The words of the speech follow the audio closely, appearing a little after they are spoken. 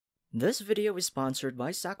This video is sponsored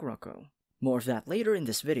by Sakuraco. More of that later in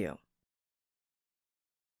this video.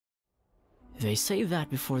 They say that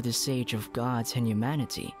before this age of gods and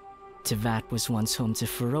humanity, Teyvat was once home to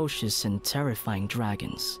ferocious and terrifying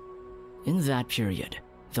dragons. In that period,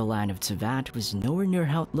 the land of Teyvat was nowhere near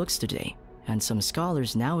how it looks today, and some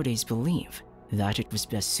scholars nowadays believe that it was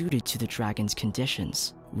best suited to the dragon's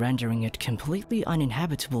conditions, rendering it completely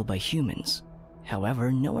uninhabitable by humans. However,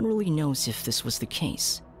 no one really knows if this was the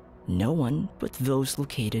case. No one but those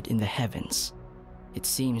located in the heavens. It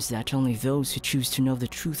seems that only those who choose to know the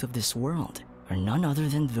truth of this world are none other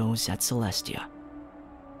than those at Celestia.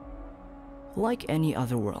 Like any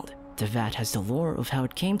other world, Teyvat has the lore of how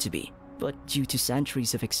it came to be, but due to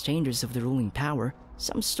centuries of exchanges of the ruling power,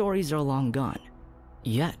 some stories are long gone.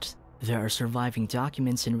 Yet, there are surviving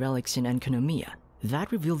documents and relics in Enkanomiya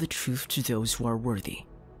that reveal the truth to those who are worthy.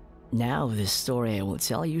 Now, this story I will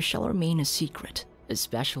tell you shall remain a secret,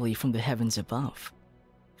 especially from the heavens above.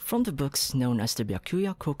 From the books known as the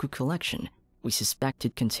Byakuya Koku collection, we suspect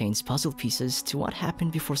it contains puzzle pieces to what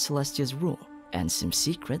happened before Celestia's rule, and some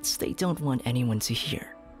secrets they don't want anyone to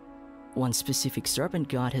hear. One specific serpent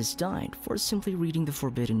god has died for simply reading the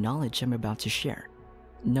forbidden knowledge I'm about to share.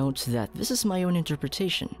 Note that this is my own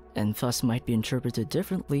interpretation, and thus might be interpreted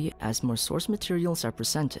differently as more source materials are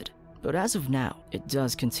presented. But as of now, it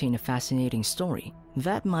does contain a fascinating story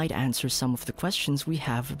that might answer some of the questions we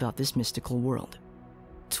have about this mystical world.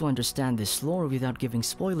 To understand this lore without giving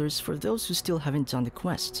spoilers for those who still haven't done the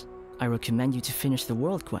quest, I recommend you to finish the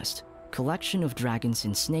World Quest, Collection of Dragons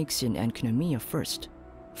and Snakes in Enkanomiya first.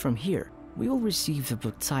 From here, we will receive the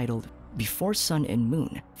book titled Before Sun and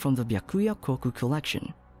Moon from the Byakuya Koku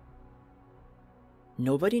collection.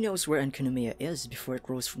 Nobody knows where Enkanomiya is before it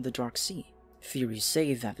rose from the Dark Sea. Theories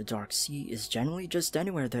say that the Dark Sea is generally just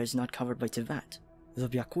anywhere that is not covered by Teyvat. The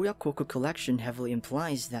Byakuya Koku collection heavily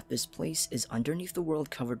implies that this place is underneath the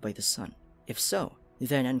world covered by the sun. If so,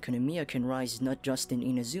 then Enkanomiya can rise not just in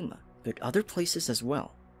Inazuma, but other places as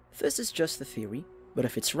well. This is just a theory, but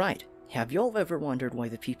if it's right, have y'all ever wondered why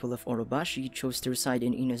the people of Orobashi chose to reside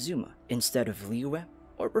in Inazuma instead of Liyue,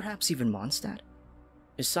 or perhaps even Mondstadt?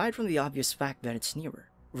 Aside from the obvious fact that it's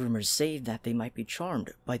nearer, rumors say that they might be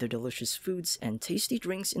charmed by the delicious foods and tasty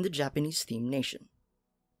drinks in the Japanese-themed nation.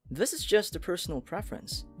 This is just a personal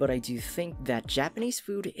preference, but I do think that Japanese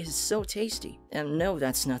food is so tasty, and no,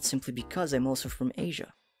 that's not simply because I'm also from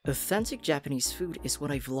Asia. Authentic Japanese food is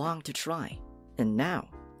what I've longed to try, and now,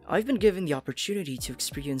 I've been given the opportunity to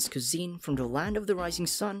experience cuisine from the land of the rising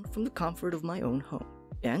sun from the comfort of my own home.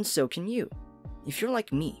 And so can you. If you're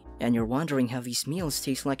like me, and you're wondering how these meals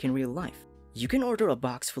taste like in real life, you can order a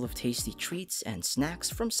box full of tasty treats and snacks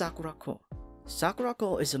from Sakuraco.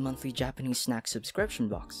 Sakuraco is a monthly Japanese snack subscription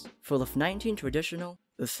box, full of 19 traditional,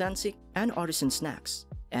 authentic, and artisan snacks,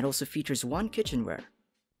 and also features one kitchenware.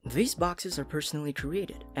 These boxes are personally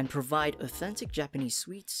created and provide authentic Japanese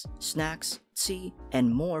sweets, snacks, tea,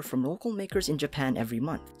 and more from local makers in Japan every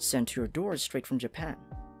month, sent to your door straight from Japan.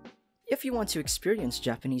 If you want to experience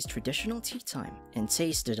Japanese traditional tea time and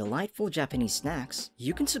taste the delightful Japanese snacks,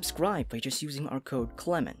 you can subscribe by just using our code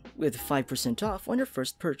CLEMEN with 5% off on your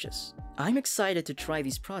first purchase. I'm excited to try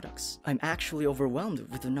these products. I'm actually overwhelmed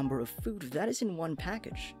with the number of food that is in one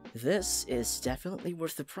package. This is definitely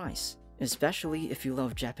worth the price, especially if you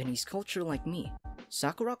love Japanese culture like me.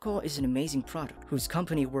 Sakuraco is an amazing product whose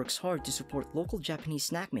company works hard to support local Japanese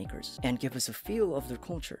snack makers and give us a feel of their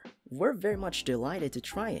culture. We're very much delighted to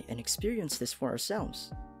try it and experience this for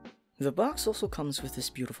ourselves. The box also comes with this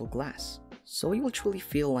beautiful glass, so you will truly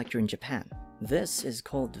feel like you're in Japan. This is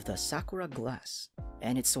called the Sakura glass,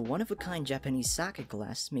 and it's a one-of-a-kind Japanese sake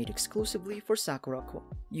glass made exclusively for Sakuraco.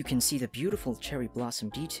 You can see the beautiful cherry blossom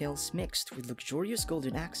details mixed with luxurious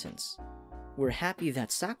golden accents. We're happy that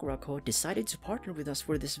Sakuraco decided to partner with us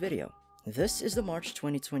for this video. This is the March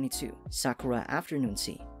 2022 Sakura Afternoon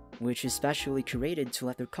Tea, which is specially curated to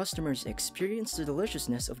let their customers experience the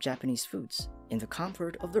deliciousness of Japanese foods in the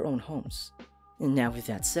comfort of their own homes. And now with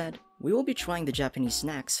that said, we will be trying the Japanese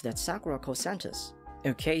snacks that Sakuraco sent us.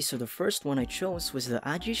 Okay, so the first one I chose was the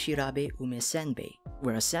Aji Shirabe Ume Senbei,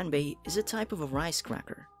 where a senbei is a type of a rice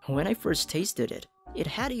cracker. When I first tasted it, it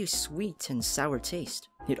had a sweet and sour taste.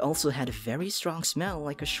 It also had a very strong smell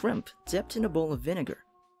like a shrimp dipped in a bowl of vinegar.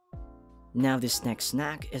 Now this next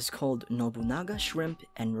snack is called Nobunaga Shrimp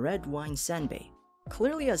and Red Wine Senbei.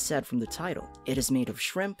 Clearly as said from the title, it is made of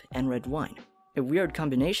shrimp and red wine. A weird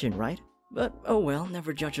combination, right? But oh well,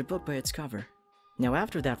 never judge a book by its cover. Now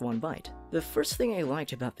after that one bite, the first thing I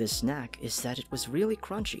liked about this snack is that it was really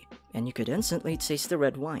crunchy, and you could instantly taste the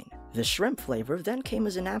red wine. The shrimp flavor then came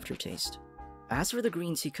as an aftertaste. As for the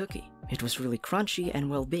green tea cookie, it was really crunchy and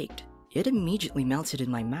well baked. It immediately melted in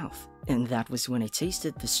my mouth, and that was when I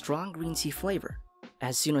tasted the strong green tea flavor.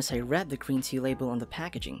 As soon as I read the green tea label on the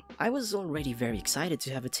packaging, I was already very excited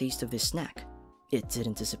to have a taste of this snack. It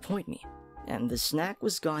didn't disappoint me, and the snack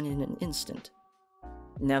was gone in an instant.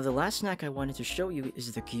 Now the last snack I wanted to show you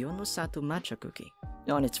is the Gion no Sato matcha cookie.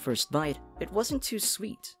 On its first bite, it wasn't too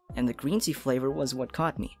sweet, and the green tea flavor was what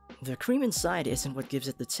caught me. The cream inside isn't what gives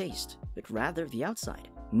it the taste, but rather the outside.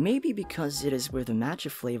 Maybe because it is where the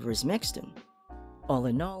matcha flavor is mixed in. All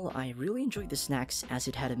in all, I really enjoyed the snacks as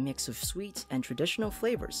it had a mix of sweet and traditional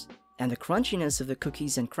flavors, and the crunchiness of the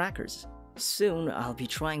cookies and crackers. Soon, I'll be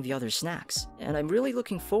trying the other snacks, and I'm really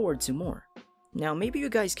looking forward to more. Now maybe you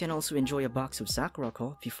guys can also enjoy a box of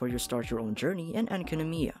Sakuraco before you start your own journey in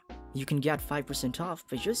Enkanomiya. You can get 5% off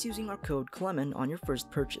by just using our code Clement on your first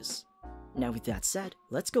purchase. Now with that said,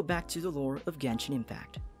 let's go back to the lore of Genshin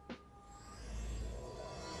Impact.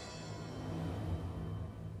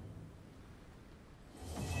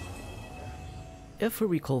 If we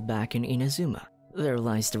recall back in Inazuma, there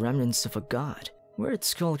lies the remnants of a god, where its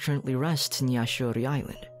skull currently rests in Yashori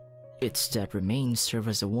Island. Its dead remains serve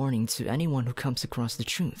as a warning to anyone who comes across the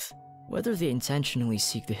truth, whether they intentionally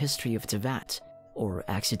seek the history of Teyvat, or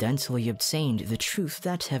accidentally obtained the truth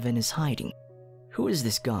that heaven is hiding. Who is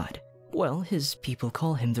this god? Well, his people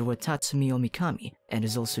call him the Watatsumi Omikami, and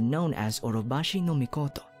is also known as Orobashi no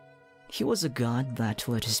Mikoto. He was a god that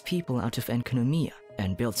led his people out of Enkanomiya,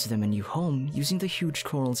 and built them a new home using the huge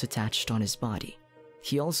corals attached on his body.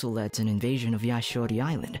 He also led an invasion of Yashori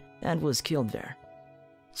Island, and was killed there.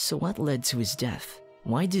 So what led to his death?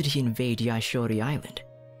 Why did he invade Yashori Island?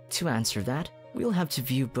 To answer that, we'll have to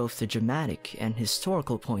view both the dramatic and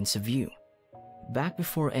historical points of view. Back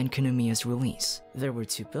before Enkanomiya's release, there were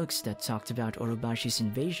two books that talked about Orobashi's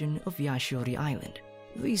invasion of Yashori Island.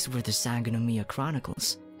 These were the Sangonomiya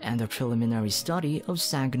Chronicles, and the preliminary study of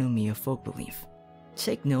Sangonomiya folk belief.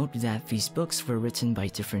 Take note that these books were written by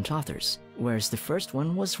different authors, whereas the first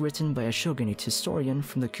one was written by a shogunate historian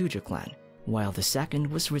from the Kuja clan, while the second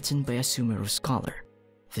was written by a Sumeru scholar.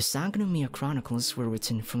 The Sangonomiya Chronicles were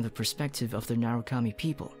written from the perspective of the Narukami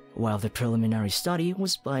people, while the preliminary study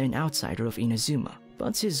was by an outsider of Inazuma,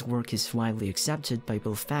 but his work is widely accepted by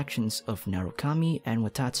both factions of Narukami and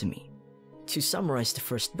Watatsumi. To summarize the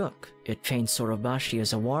first book, it paints Orobashi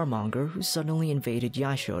as a warmonger who suddenly invaded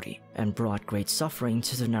Yashori and brought great suffering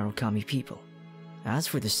to the Narukami people. As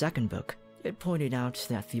for the second book, it pointed out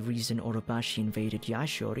that the reason Orobashi invaded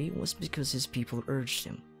Yashori was because his people urged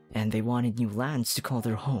him, and they wanted new lands to call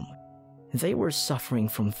their home. They were suffering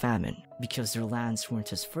from famine because their lands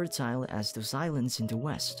weren't as fertile as those islands in the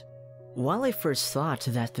west. While I first thought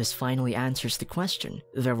that this finally answers the question,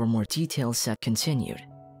 there were more details that continued.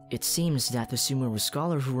 It seems that the Sumeru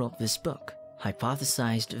scholar who wrote this book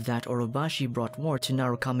hypothesized that Orobashi brought war to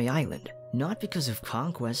Narukami Island, not because of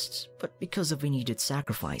conquests, but because of a needed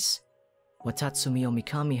sacrifice. Watatsumi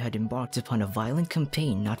Omikami had embarked upon a violent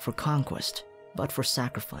campaign not for conquest, but for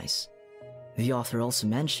sacrifice. The author also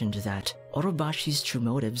mentioned that Orobashi's true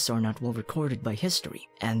motives are not well recorded by history,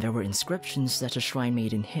 and there were inscriptions that a shrine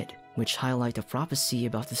maiden hid, which highlight a prophecy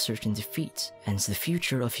about the certain defeat and the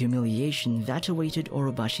future of humiliation that awaited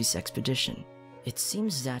Orobashi's expedition. It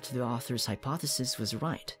seems that the author's hypothesis was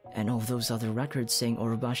right, and all those other records saying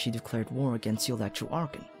Orobashi declared war against the Electro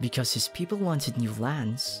Archon because his people wanted new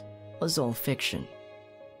lands was all fiction.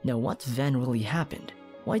 Now what then really happened?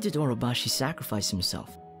 Why did Orobashi sacrifice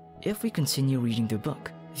himself? If we continue reading the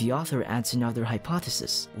book, the author adds another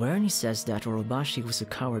hypothesis, wherein he says that Orobashi was a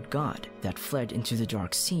coward god that fled into the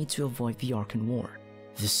Dark Sea to avoid the Archon War.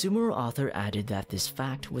 The Sumeru author added that this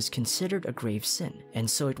fact was considered a grave sin, and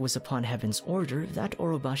so it was upon heaven's order that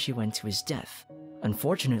Orobashi went to his death.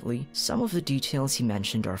 Unfortunately, some of the details he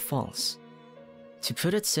mentioned are false. To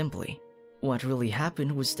put it simply, what really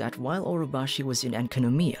happened was that while Orobashi was in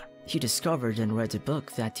Enkanomiya, he discovered and read a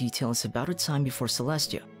book that details about a time before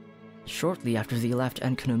Celestia. Shortly after they left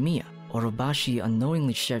Enkanomiya, Orobashi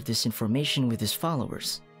unknowingly shared this information with his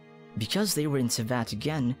followers. Because they were in Teyvat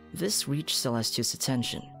again, this reached Celestia's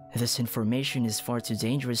attention. This information is far too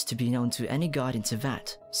dangerous to be known to any god in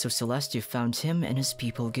Teyvat, so Celestia found him and his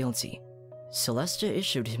people guilty. Celestia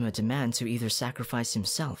issued him a demand to either sacrifice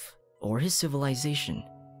himself or his civilization.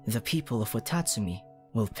 The people of Watatsumi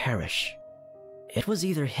will perish. It was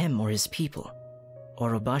either him or his people.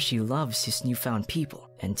 Orobashi loves his newfound people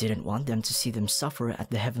and didn't want them to see them suffer at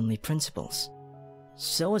the heavenly principles.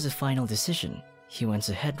 So as a final decision, he went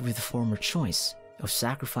ahead with the former choice of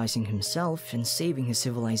sacrificing himself and saving his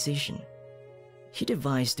civilization. He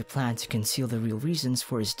devised a plan to conceal the real reasons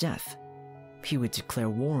for his death. he would declare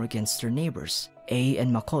war against their neighbors, Ei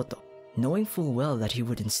and Makoto, knowing full well that he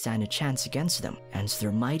wouldn't stand a chance against them and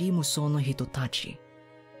their mighty Musono Hitotachi.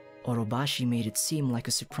 Orobashi made it seem like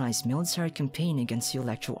a surprise military campaign against the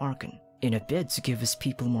Electro Archon, in a bid to give his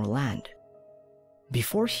people more land.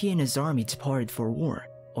 Before he and his army departed for war,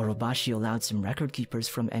 Orobashi allowed some record keepers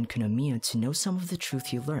from Enkanomiya to know some of the truth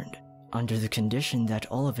he learned, under the condition that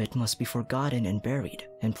all of it must be forgotten and buried,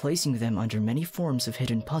 and placing them under many forms of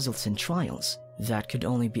hidden puzzles and trials that could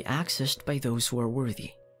only be accessed by those who are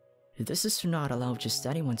worthy. This is to not allow just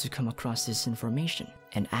anyone to come across this information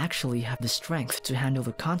and actually have the strength to handle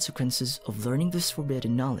the consequences of learning this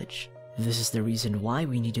forbidden knowledge. This is the reason why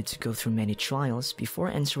we needed to go through many trials before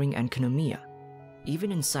entering Enkanomiya.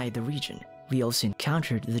 Even inside the region, we also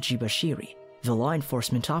encountered the Jibashiri, the law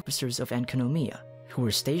enforcement officers of Enkanomiya, who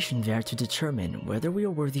were stationed there to determine whether we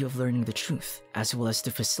are worthy of learning the truth, as well as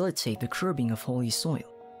to facilitate the curbing of holy soil.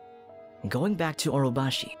 Going back to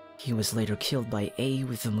Orobashi, he was later killed by Ei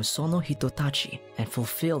with the Musono Hitotachi and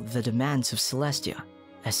fulfilled the demands of Celestia.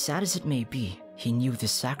 As sad as it may be, he knew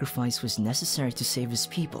this sacrifice was necessary to save his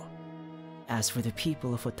people. As for the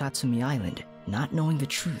people of Otatsumi Island, not knowing the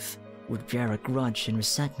truth, would bear a grudge and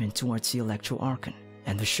resentment towards the Electro Archon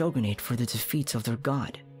and the shogunate for the defeat of their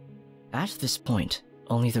god. At this point,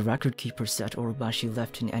 only the record keepers that Orobashi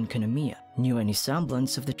left in Enkanomiya knew any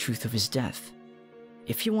semblance of the truth of his death.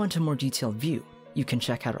 If you want a more detailed view, you can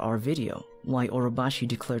check out our video, Why Orobashi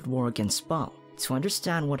Declared War Against Baal, to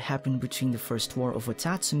understand what happened between the First War of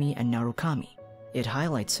Watatsumi and Narukami. It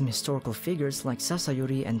highlights some historical figures like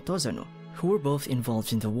Sasayori and Tozano, who were both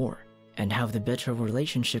involved in the war, and how the bitter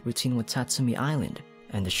relationship between Watatsumi Island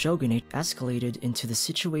and the shogunate escalated into the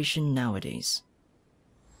situation nowadays.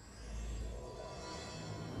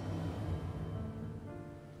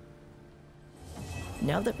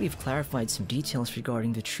 Now that we've clarified some details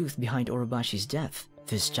regarding the truth behind Orobashi's death,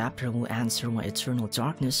 this chapter will answer why eternal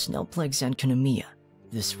darkness now plagues Enkanomiya.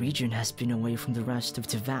 This region has been away from the rest of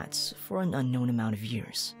Teyvat for an unknown amount of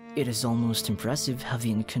years. It is almost impressive how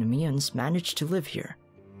the Enkanomiyans managed to live here,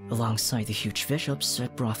 alongside the huge bishops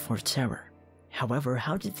that brought forth terror. However,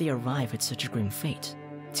 how did they arrive at such a grim fate?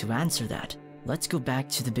 To answer that, let's go back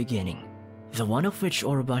to the beginning, the one of which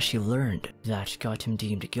Orobashi learned that got him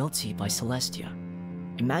deemed guilty by Celestia.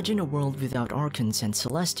 Imagine a world without Archons and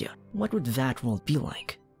Celestia. What would that world be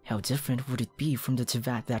like? How different would it be from the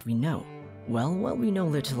Teyvat that we know? Well, while we know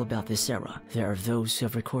little about this era, there are those who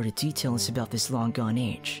have recorded details about this long-gone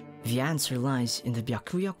age. The answer lies in the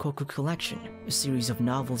Byakuya Koku collection, a series of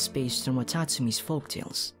novels based on Watatsumi's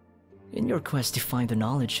folktales. In your quest to find the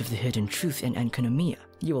knowledge of the hidden truth in Enkanomiya,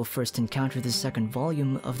 you will first encounter the second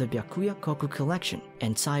volume of the Byakuya Koku collection,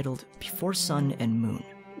 entitled Before Sun and Moon.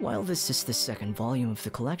 While this is the second volume of the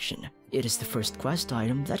collection, it is the first quest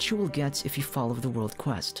item that you will get if you follow the world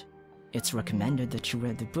quest. It's recommended that you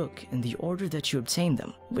read the book in the order that you obtain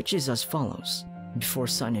them, which is as follows: Before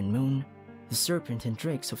Sun and Moon, The Serpent and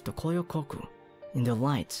Drakes of Tokoyo Koku, In the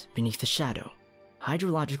Light Beneath the Shadow,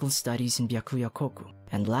 Hydrological Studies in Byakuya Koku,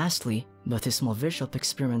 and lastly, Baptismal Bishop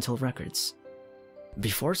Experimental Records.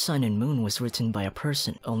 Before Sun and Moon was written by a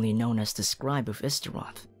person only known as the Scribe of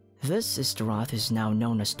Istaroth. This Istaroth is now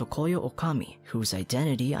known as Tokoyo Okami, whose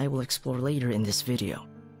identity I will explore later in this video.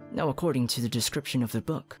 Now, according to the description of the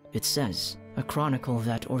book, it says, a chronicle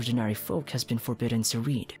that ordinary folk has been forbidden to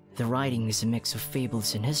read. The writing is a mix of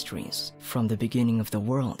fables and histories, from the beginning of the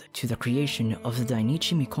world to the creation of the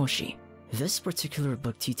Dainichi Mikoshi. This particular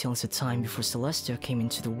book details a time before Celestia came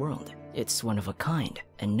into the world. It's one of a kind,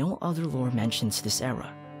 and no other lore mentions this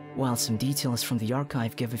era. While some details from the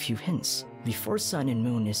archive give a few hints, Before Sun and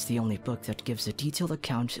Moon is the only book that gives a detailed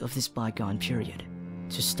account of this bygone period.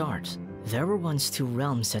 To start, there were once two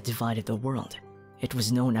realms that divided the world. It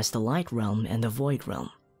was known as the Light Realm and the Void Realm.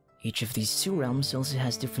 Each of these two realms also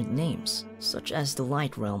has different names, such as the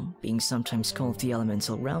Light Realm being sometimes called the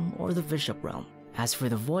Elemental Realm or the Bishop Realm. As for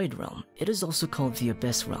the Void Realm, it is also called the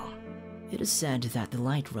Abyss Realm. It is said that the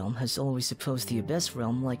Light Realm has always opposed the Abyss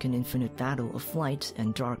Realm like an infinite battle of light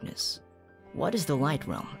and darkness. What is the Light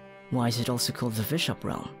Realm? Why is it also called the Bishop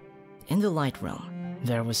Realm? In the Light Realm,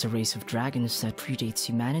 there was a race of dragons that predates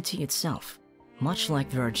humanity itself. Much like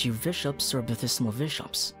there are Jew bishops or baptismal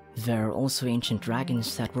bishops, there are also ancient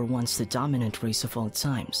dragons that were once the dominant race of all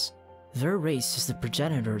times. Their race is the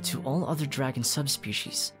progenitor to all other dragon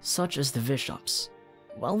subspecies, such as the bishops.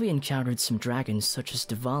 While we encountered some dragons such as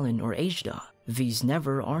Dvalin or Ajda, these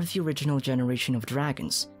never are the original generation of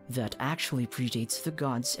dragons that actually predates the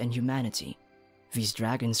gods and humanity. These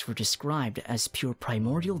dragons were described as pure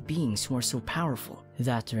primordial beings who are so powerful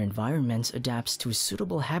that their environment adapts to a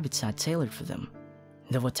suitable habitat tailored for them.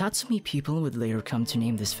 The Watatsumi people would later come to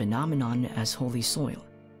name this phenomenon as holy soil.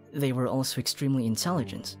 They were also extremely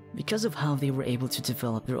intelligent because of how they were able to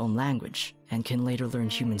develop their own language and can later learn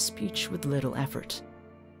human speech with little effort.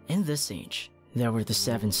 In this age, there were the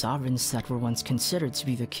 7 sovereigns that were once considered to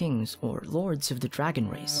be the kings or lords of the dragon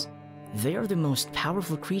race. They are the most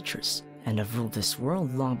powerful creatures and have ruled this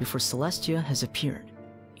world long before Celestia has appeared.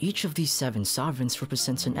 Each of these 7 sovereigns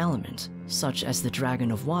represents an element, such as the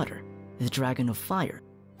dragon of water, the dragon of fire,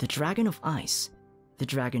 the dragon of ice, the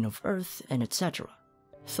dragon of earth, and etc.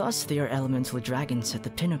 Thus, they are elemental dragons at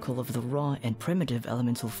the pinnacle of the raw and primitive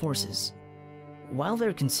elemental forces. While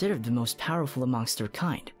they're considered the most powerful amongst their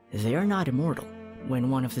kind, they are not immortal.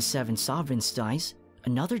 When one of the 7 sovereigns dies,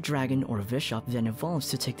 another dragon or bishop then evolves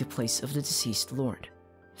to take the place of the deceased lord.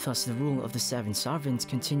 Thus, the rule of the 7 sovereigns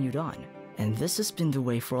continued on, and this has been the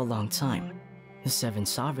way for a long time. The 7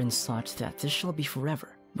 sovereigns thought that this shall be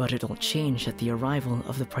forever, but it all changed at the arrival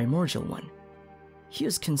of the Primordial One. He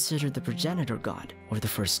is considered the progenitor god, or the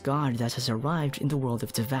first god that has arrived in the world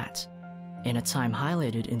of Teyvat, in a time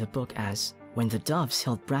highlighted in the book as when the doves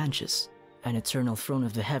held branches, an eternal throne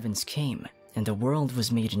of the heavens came, and the world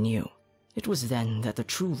was made anew. It was then that the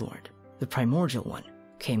true lord, the Primordial One,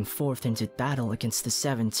 came forth and did battle against the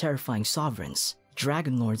 7 terrifying sovereigns,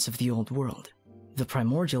 dragon lords of the old world. The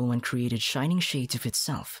Primordial One created shining shades of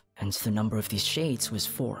itself, and the number of these shades was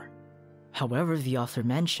 4. However, the author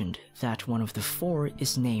mentioned that one of the 4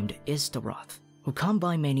 is named Istaroth, who come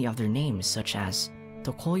by many other names such as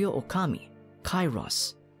Tokoyo Okami,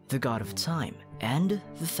 Kairos, the god of time, and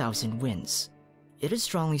the 1,000 winds. It is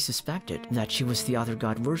strongly suspected that she was the other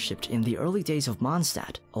god worshipped in the early days of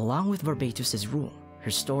Mondstadt, along with Barbatus's rule.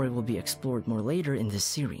 Her story will be explored more later in this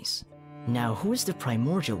series. Now, who is the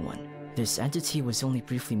Primordial One? This entity was only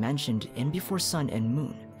briefly mentioned in Before Sun and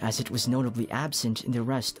Moon, as it was notably absent in the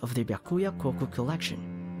rest of the Byakuya Koku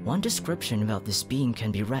collection. One description about this being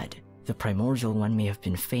can be read. The Primordial One may have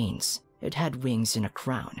been Phanes. It had wings and a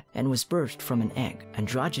crown, and was birthed from an egg,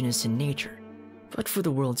 androgynous in nature. But for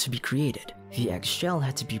the world to be created, the eggshell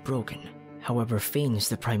had to be broken. However, Phanes,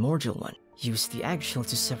 the Primordial One, used the eggshell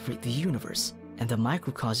to separate the universe and the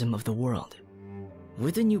microcosm of the world.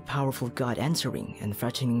 With the new powerful god entering and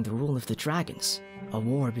threatening the rule of the dragons, a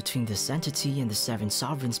war between this entity and the 7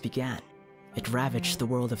 sovereigns began. It ravaged the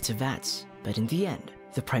world of Teyvat, but in the end,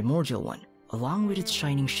 the Primordial One, along with its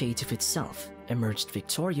shining shades of itself, emerged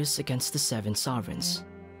victorious against the 7 sovereigns.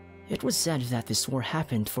 It was said that this war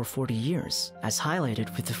happened for 40 years, as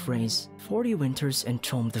highlighted with the phrase, 40 winters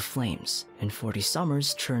entombed the flames, and 40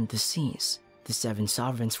 summers churned the seas. The 7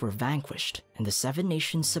 sovereigns were vanquished, and the 7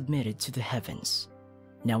 nations submitted to the heavens.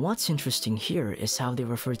 Now what's interesting here is how they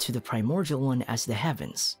refer to the Primordial One as the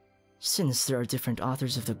heavens. Since there are different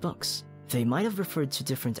authors of the books, they might have referred to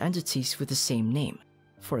different entities with the same name.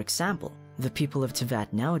 For example, the people of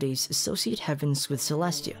Teyvat nowadays associate heavens with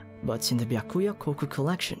Celestia, but in the Byakuya Koku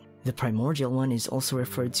collection, the Primordial One is also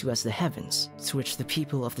referred to as the heavens, to which the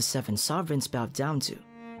people of the 7 sovereigns bowed down to.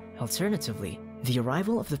 Alternatively, the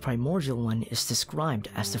arrival of the Primordial One is described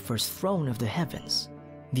as the first throne of the heavens.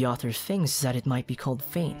 The author thinks that it might be called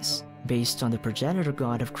Phanes, based on the progenitor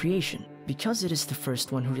god of creation, because it is the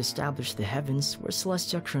first one who established the heavens where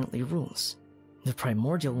Celestia currently rules. The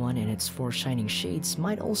Primordial One and its 4 shining shades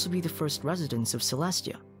might also be the first residents of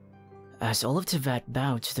Celestia. As all of Teyvat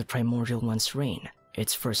bowed to the Primordial One's reign,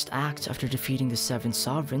 its first act after defeating the 7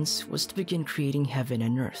 sovereigns was to begin creating heaven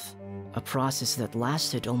and earth, a process that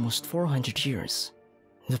lasted almost 400 years.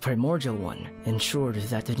 The Primordial One ensured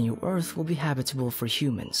that the new Earth will be habitable for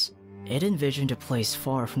humans. It envisioned a place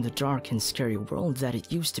far from the dark and scary world that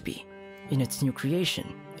it used to be. In its new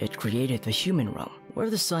creation, it created the human realm, where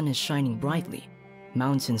the sun is shining brightly,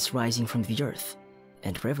 mountains rising from the earth,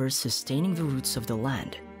 and rivers sustaining the roots of the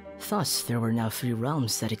land. Thus, there were now 3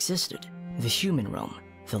 realms that existed: the human realm,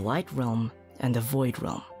 the light realm, and the void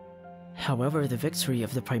realm. However, the victory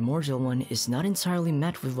of the Primordial One is not entirely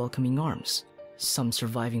met with welcoming arms. Some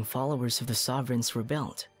surviving followers of the sovereigns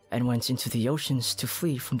rebelled and went into the oceans to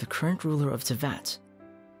flee from the current ruler of Teyvat.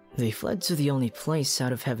 They fled to the only place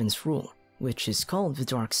out of heaven's rule, which is called the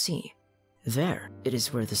Dark Sea. There, it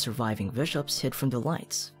is where the surviving bishops hid from the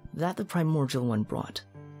lights that the Primordial One brought.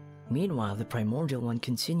 Meanwhile, the Primordial One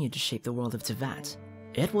continued to shape the world of Teyvat.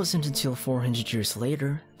 It wasn't until 400 years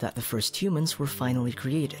later that the first humans were finally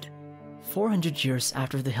created. 400 years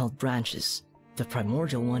after the held branches, the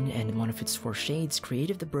Primordial One and one of its 4 shades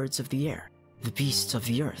created the birds of the air, the beasts of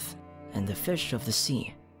the earth, and the fish of the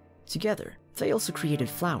sea. Together, they also created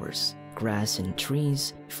flowers, grass, and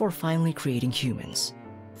trees before finally creating humans.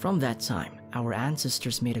 From that time, our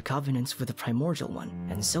ancestors made a covenant with the Primordial One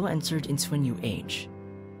and so entered into a new age.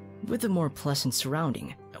 With a more pleasant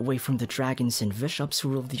surrounding, away from the dragons and bishops who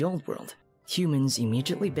ruled the old world, humans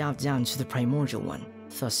immediately bowed down to the Primordial One,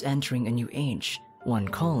 thus entering a new age, one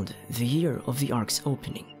called the Year of the Ark's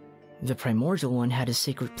Opening. The Primordial One had a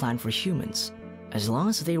sacred plan for humans. As long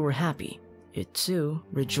as they were happy, it too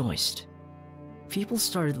rejoiced. People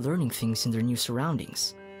started learning things in their new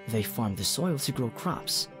surroundings. They farmed the soil to grow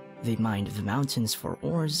crops. They mined the mountains for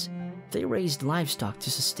ores. They raised livestock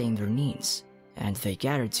to sustain their needs. And they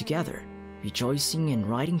gathered together, rejoicing and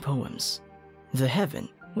writing poems. The heaven,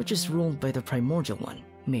 which is ruled by the Primordial One,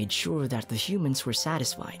 made sure that the humans were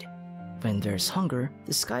satisfied. When there's hunger,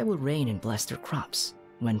 the sky will rain and bless their crops.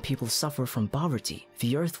 When people suffer from poverty,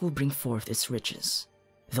 the earth will bring forth its riches.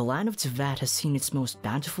 The land of Teyvat has seen its most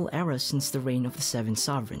bountiful era since the reign of the 7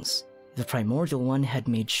 sovereigns. The Primordial One had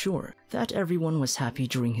made sure that everyone was happy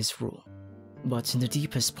during his rule. But in the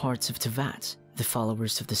deepest parts of Teyvat, the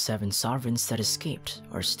followers of the 7 sovereigns that escaped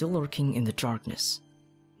are still lurking in the darkness.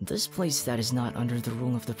 This place that is not under the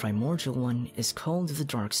rule of the Primordial One is called the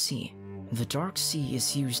Dark Sea. The Dark Sea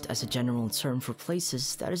is used as a general term for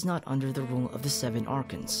places that is not under the rule of the 7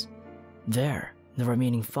 archons. There, the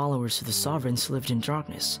remaining followers of the sovereigns lived in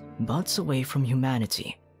darkness, but away from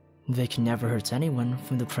humanity. They can never hurt anyone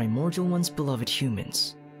from the Primordial One's beloved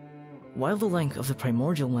humans. While the length of the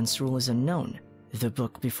Primordial One's rule is unknown, the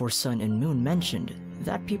book Before Sun and Moon mentioned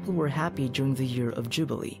that people were happy during the year of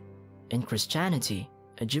Jubilee. In Christianity,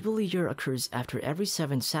 a Jubilee year occurs after every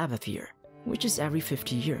 7th Sabbath year, which is every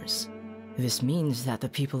 50 years. This means that the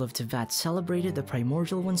people of Teyvat celebrated the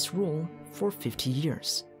Primordial One's rule for 50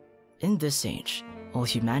 years. In this age, all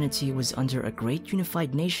humanity was under a great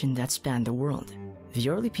unified nation that spanned the world. The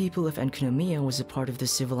early people of Enkanomiya was a part of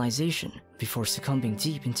this civilization before succumbing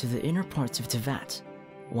deep into the inner parts of Teyvat.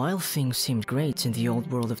 While things seemed great in the old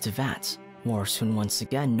world of Teyvat, war soon once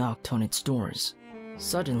again knocked on its doors.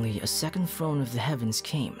 Suddenly, a second throne of the heavens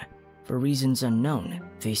came. For reasons unknown,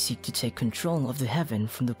 they seek to take control of the heaven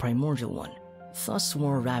from the Primordial One. Thus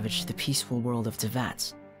war ravaged the peaceful world of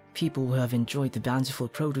Teyvat. People who have enjoyed the bountiful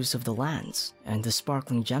produce of the lands and the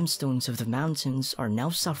sparkling gemstones of the mountains are now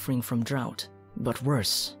suffering from drought. But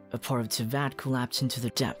worse, a part of Teyvat collapsed into the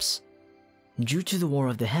depths. Due to the War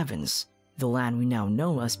of the Heavens, the land we now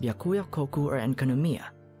know as Byakuya-koku or Enkanomiya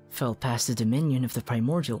fell past the dominion of the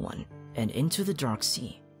Primordial One and into the Dark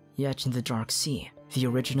Sea. Yet in the Dark Sea, the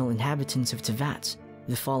original inhabitants of Teyvat,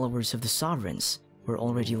 the followers of the sovereigns, were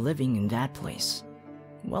already living in that place.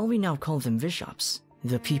 While we now call them bishops,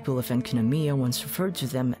 the people of Enkanomiya once referred to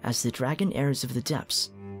them as the dragon heirs of the depths.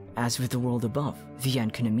 As with the world above, the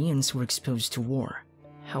Enkanomiyans were exposed to war.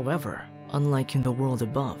 However, unlike in the world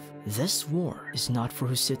above, this war is not for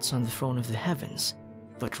who sits on the throne of the heavens,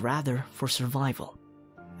 but rather for survival.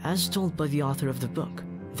 As told by the author of the book,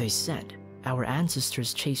 they said, "Our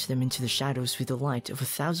ancestors chased them into the shadows with the light of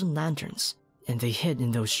 1,000 lanterns, and they hid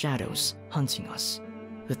in those shadows, hunting us.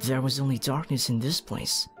 But there was only darkness in this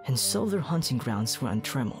place, and so their hunting grounds were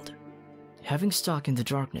untrammeled." Having stuck in the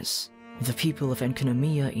darkness, the people of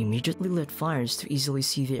Enkanomiya immediately lit fires to easily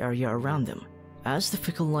see the area around them. As the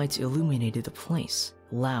fickle light illuminated the place,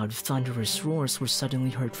 loud, thunderous roars were suddenly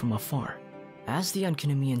heard from afar. As the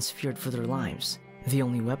Enkanomiyans feared for their lives, the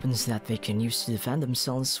only weapons that they can use to defend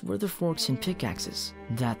themselves were the forks and pickaxes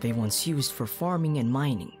that they once used for farming and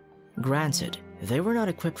mining. Granted, they were not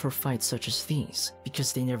equipped for fights such as these,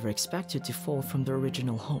 because they never expected to fall from their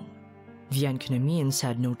original home. The Enkanomiyans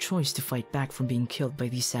had no choice to fight back from being killed by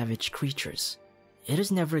these savage creatures. It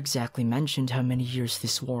is never exactly mentioned how many years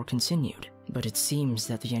this war continued, but it seems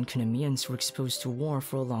that the Enkanomiyans were exposed to war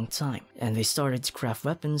for a long time, and they started to craft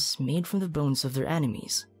weapons made from the bones of their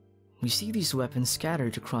enemies. We see these weapons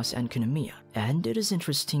scattered across Enkanomiya, and it is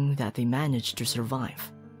interesting that they managed to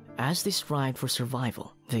survive. As they strived for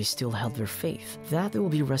survival, they still held their faith that they will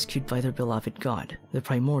be rescued by their beloved god, the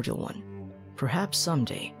Primordial One. Perhaps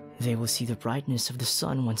someday, they will see the brightness of the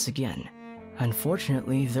sun once again.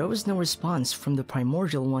 Unfortunately, there was no response from the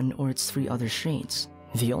Primordial One or its 3 other shades.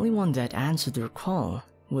 The only one that answered their call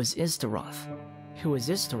was Istaroth. Who is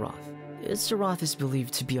Istaroth? Istaroth is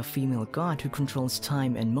believed to be a female god who controls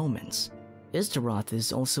time and moments. Istaroth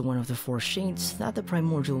is also one of the 4 shades that the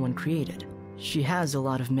Primordial One created. She has a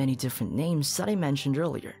lot of many different names that I mentioned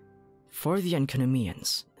earlier. For the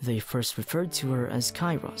Enkanomiyans, they first referred to her as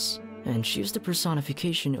Kairos, and she is the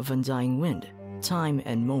personification of undying wind, time,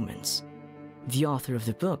 and moments. The author of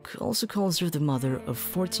the book also calls her the mother of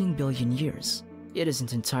 14 billion years. It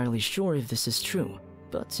isn't entirely sure if this is true,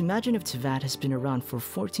 but imagine if Teyvat has been around for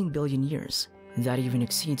 14 billion years. That even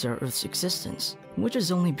exceeds our Earth's existence, which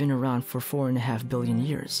has only been around for 4.5 billion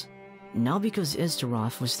years. Now because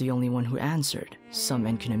Istaroth was the only one who answered, some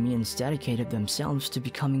Enkanomiyans dedicated themselves to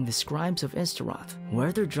becoming the scribes of Istaroth,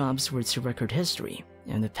 where their jobs were to record history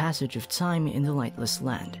and the passage of time in the Lightless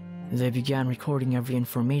Land. They began recording every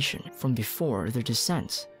information from before their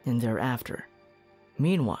descent and thereafter.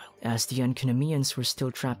 Meanwhile, as the Enkanomiyans were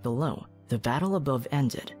still trapped below, the battle above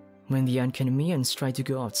ended. When the Enkanomiyans tried to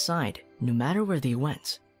go outside, no matter where they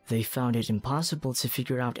went, they found it impossible to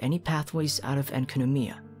figure out any pathways out of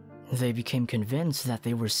Enkanomiya. They became convinced that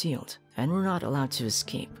they were sealed and were not allowed to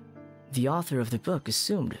escape. The author of the book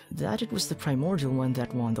assumed that it was the Primordial One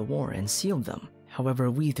that won the war and sealed them. However,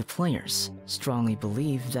 we, the players, strongly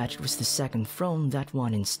believe that it was the Second Throne that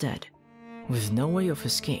won instead. With no way of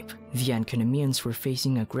escape, the Enkanomiyans were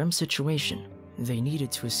facing a grim situation. They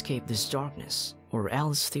needed to escape this darkness, or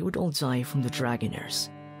else they would all die from the Dragonaires.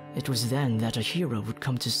 It was then that a hero would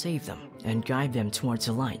come to save them and guide them towards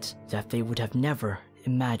a light that they would have never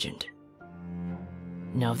imagined.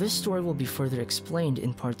 Now this story will be further explained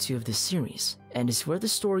in part 2 of this series, and is where the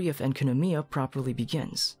story of Enkanomiya properly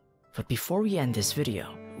begins. But before we end this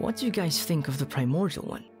video, what do you guys think of the Primordial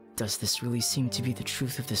One? Does this really seem to be the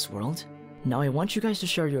truth of this world? Now I want you guys to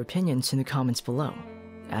share your opinions in the comments below.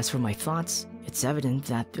 As for my thoughts, it's evident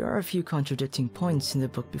that there are a few contradicting points in the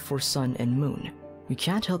book Before Sun and Moon. We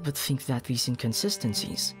can't help but think that these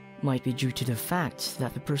inconsistencies might be due to the fact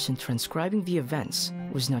that the person transcribing the events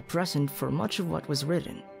was not present for much of what was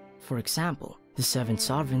written. For example, the 7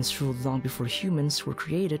 sovereigns ruled long before humans were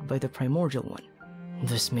created by the Primordial One.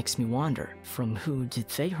 This makes me wonder, from who did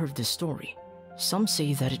they hear this story? Some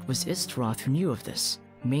say that it was Istaroth who knew of this,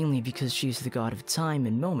 mainly because she is the god of time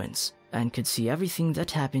and moments, and could see everything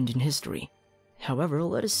that happened in history. However,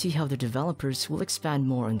 let us see how the developers will expand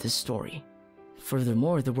more on this story.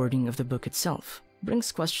 Furthermore, the wording of the book itself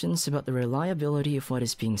brings questions about the reliability of what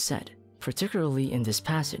is being said, particularly in this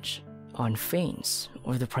passage, on Phanes,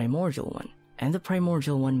 or the Primordial One, and the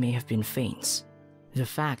Primordial One may have been Phanes. The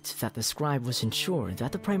fact that the scribe wasn't sure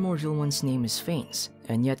that the Primordial One's name is Phanes,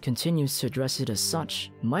 and yet continues to address it as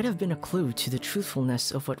such, might have been a clue to the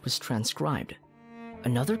truthfulness of what was transcribed.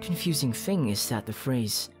 Another confusing thing is that the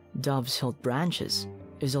phrase, doves held branches,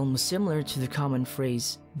 is almost similar to the common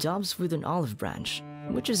phrase, doves with an olive branch,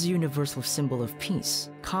 which is a universal symbol of peace,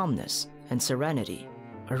 calmness, and serenity.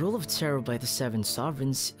 A rule of terror by the 7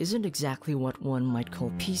 sovereigns isn't exactly what one might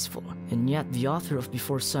call peaceful, and yet the author of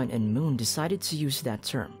Before Sun and Moon decided to use that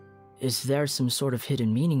term. Is there some sort of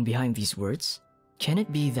hidden meaning behind these words? Can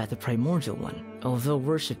it be that the Primordial One, although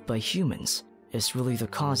worshipped by humans, is really the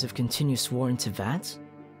cause of continuous war in Teyvat?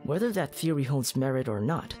 Whether that theory holds merit or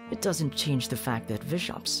not, it doesn't change the fact that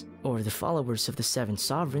bishops, or the followers of the 7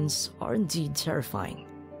 sovereigns, are indeed terrifying.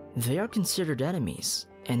 They are considered enemies,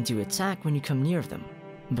 and do attack when you come near them.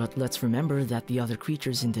 But let's remember that the other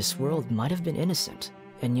creatures in this world might have been innocent,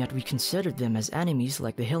 and yet we considered them as enemies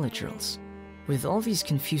like the Hilichurls. With all these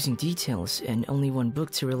confusing details and only one book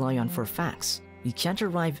to rely on for facts, we can't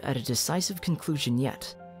arrive at a decisive conclusion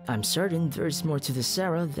yet. I'm certain there is more to this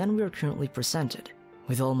era than we are currently presented.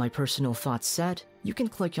 With all my personal thoughts said, you can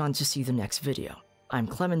click on to see the next video. I'm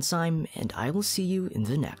Clementine, and I will see you in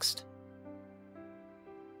the next.